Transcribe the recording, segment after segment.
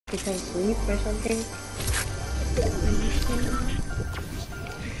pretend sleep or something? Are you staying on?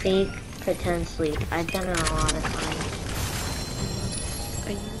 Think pretend sleep. I've done it a lot of times.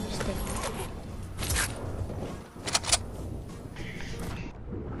 Are you staying on?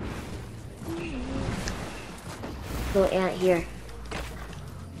 Go ant here.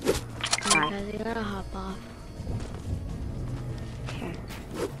 Oh, guys, I gotta hop off. Sure.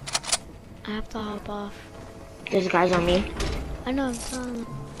 I have to hop off. There's guys on me. I know, I'm telling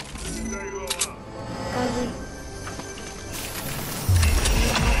them. Guys,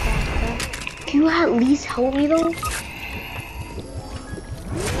 Can you at least help me though? I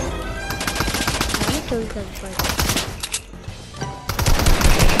kill these guys before I die.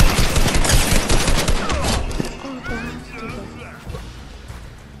 Oh, that's stupid.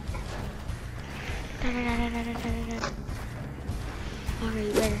 Okay,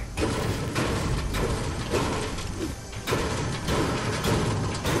 you better.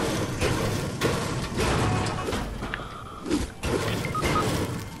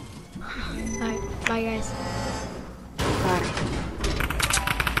 Alright, bye guys. Bye.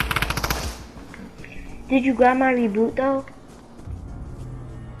 Did you grab my reboot though?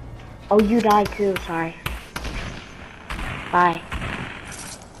 Oh, you died too. Sorry. Bye.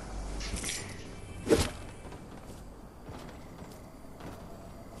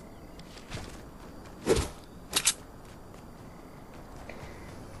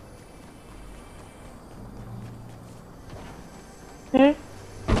 Hmm?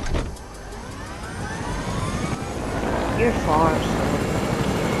 You're far.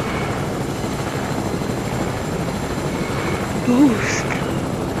 Boost.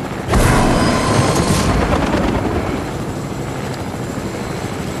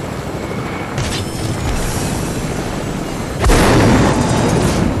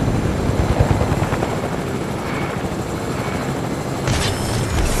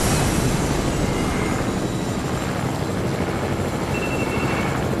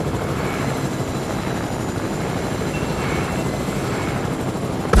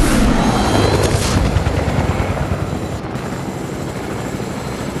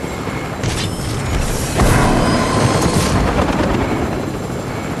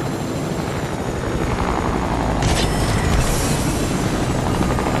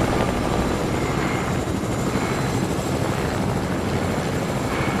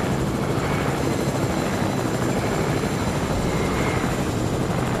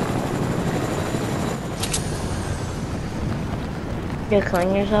 You're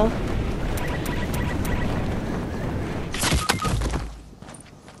killing yourself?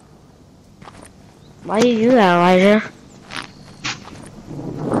 Why do you do that, Elijah?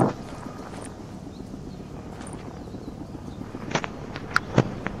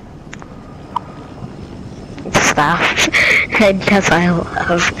 Stop. That's what I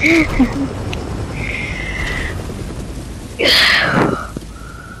love.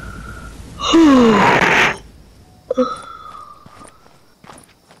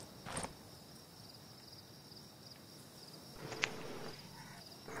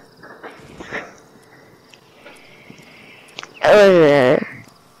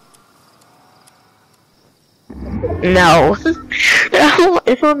 No. No,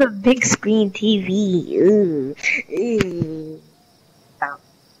 it's on the big screen TV. Stop.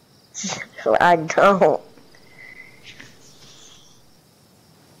 I don't.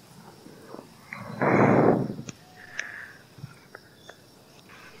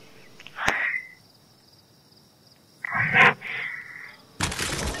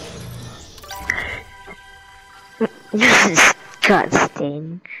 This is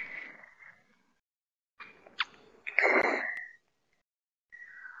disgusting.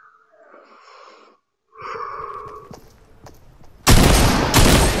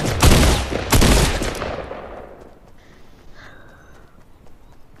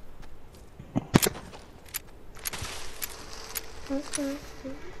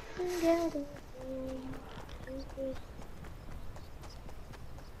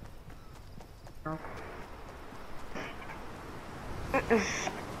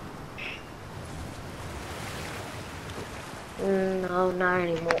 No, not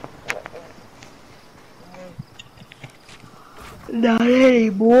anymore. Not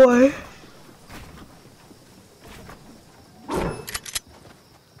anymore.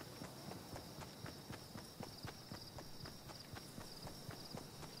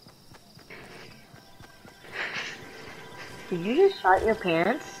 Did you just shot your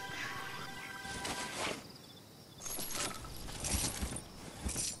parents?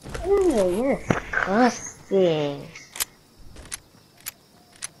 Ew, you're disgusting.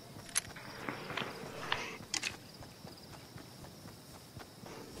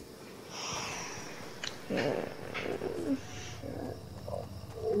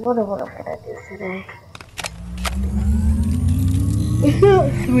 What am I gonna do today? It's not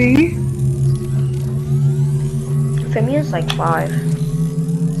 3. For me, it's like 5.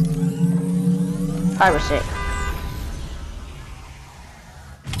 5 or 6.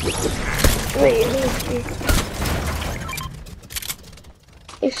 Wait, let me see.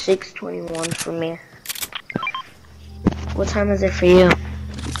 It's 6:21 for me. What time is it for you?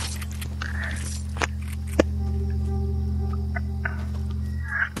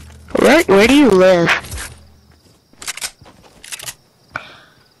 Where do you live?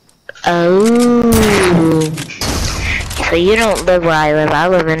 Oh. So you don't live where I live. I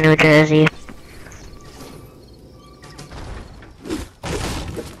live in New Jersey.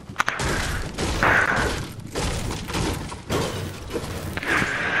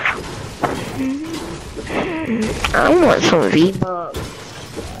 I want some V-Bucks.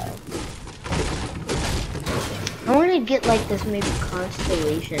 I want to get like this maybe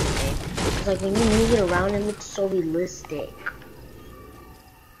constellation thing. Cause like when you move it around, it looks so realistic.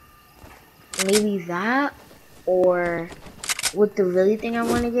 Maybe that, or what the really thing I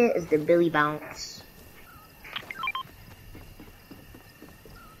want to get is the Billy Bounce.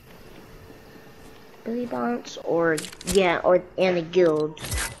 Billy Bounce, or yeah, and the Guild.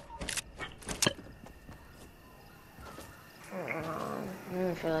 I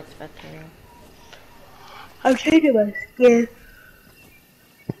don't feel like spectating. I'm changing my skin.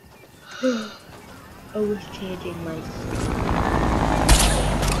 I was changing my skin.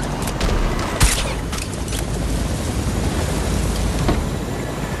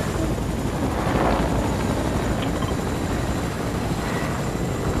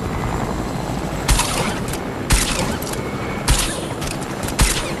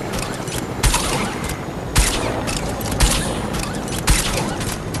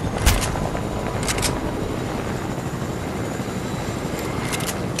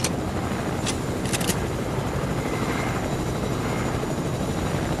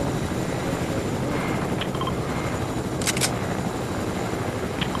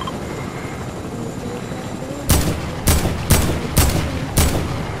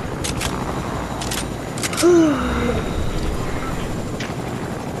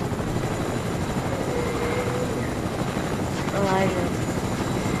 Elijah.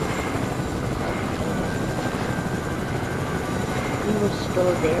 He was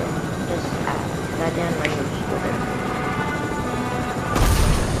still there. Just I didn't know he was still there.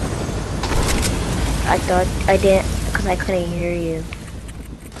 I thought I didn't, because I couldn't hear you.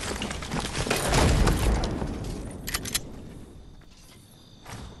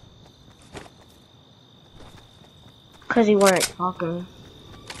 Because you weren't talking.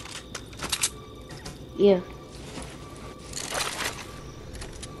 Yeah.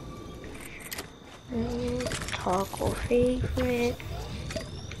 Taco favorite.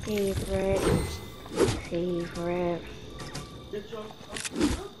 I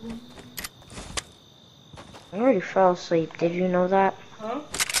already fell asleep. Did you know that? Huh?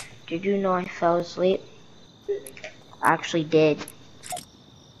 Did you know I fell asleep? I actually did.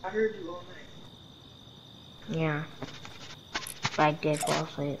 I heard you all night. Yeah. I did fall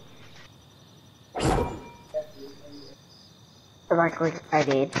asleep. Likely, I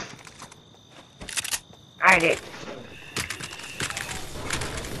did. I did.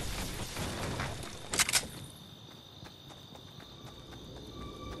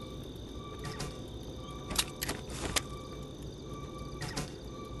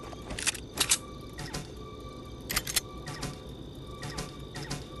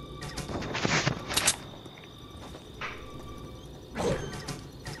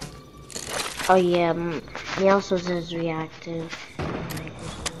 Oh yeah, he also says reactive.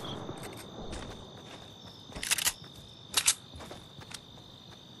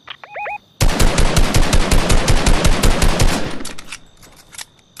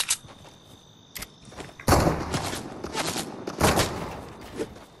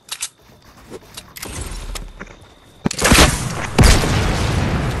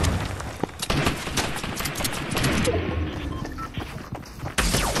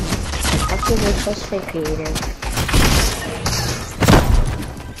 We're just so creative.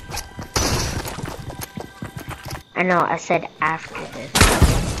 I know, I said after this.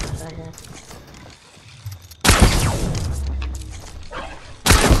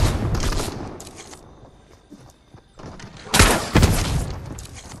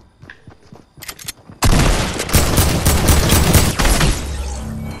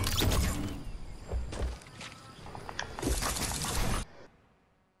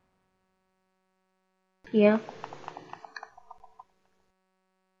 Yeah.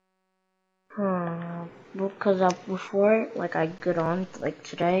 because before, like, I get on, like,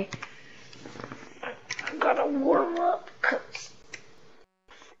 today, I gotta warm up, cause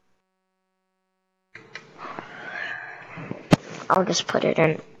I'll just put it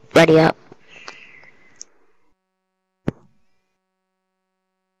in, ready up.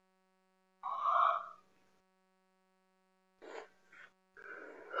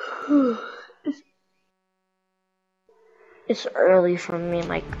 It's early for me,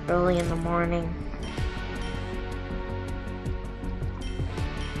 like, early in the morning.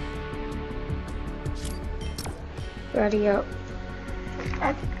 Ready up.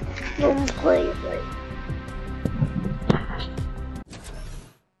 I don't play it right.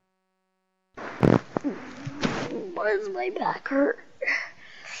 Why does my back hurt?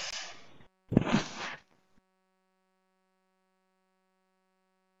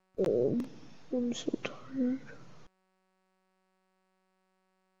 Oh, I'm so tired.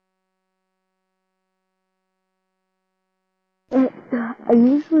 I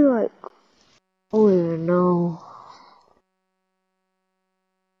usually like, oh no.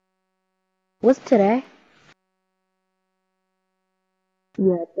 What's today?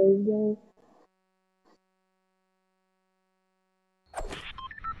 Yeah, Thursday.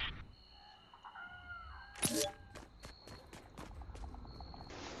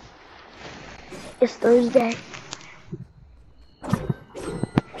 It's Thursday.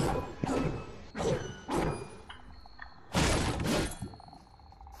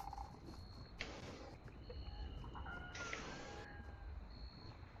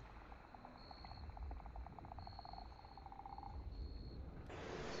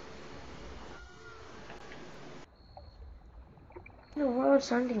 The world,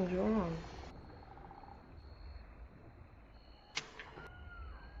 something's wrong.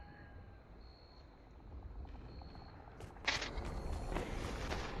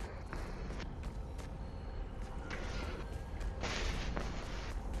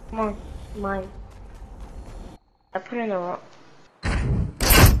 Come on, mine. I put in the wrong.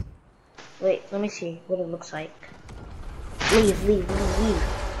 Wait, let me see what it looks like. Leave.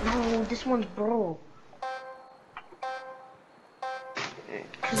 No, this one's broke.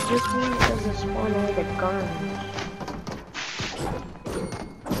 Cause this one doesn't spawn all the guns.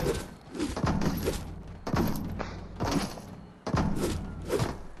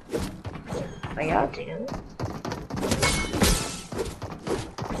 I got to.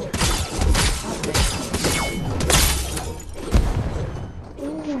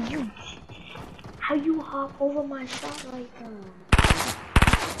 Ooh, how you hop over my shot like that?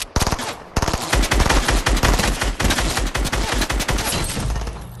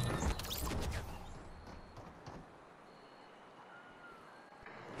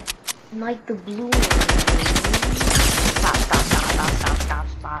 Like the blue one.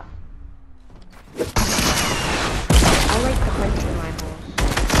 Stop. I like the hunting rifles.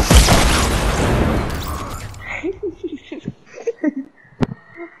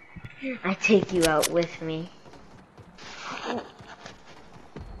 I take you out with me.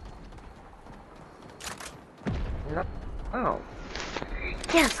 No. Oh.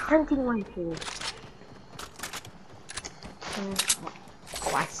 Yes, hunting rifles.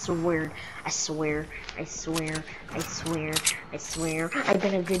 Oh, I swear. I've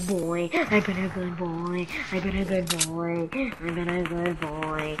been a good boy. I'm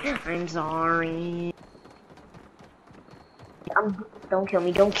sorry. Don't kill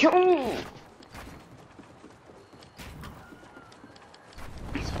me. Don't kill me.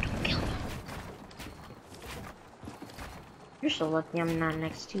 You're so lucky I'm not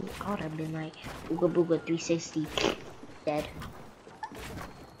next to you. I would have been like, Ooga Booga 360. Dead.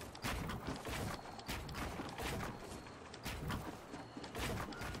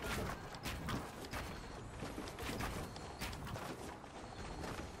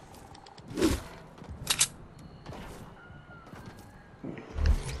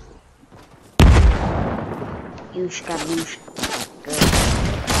 Yushka boosh. Good.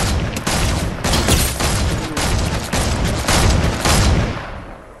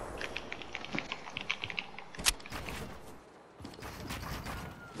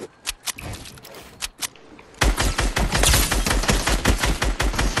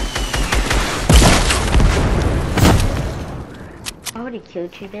 If I would have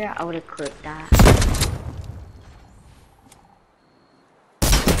killed you there, I would have clipped that.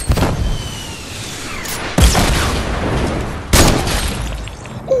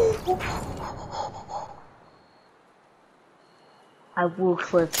 I will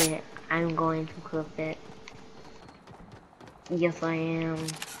clip it. I'm going to clip it. Yes, I am.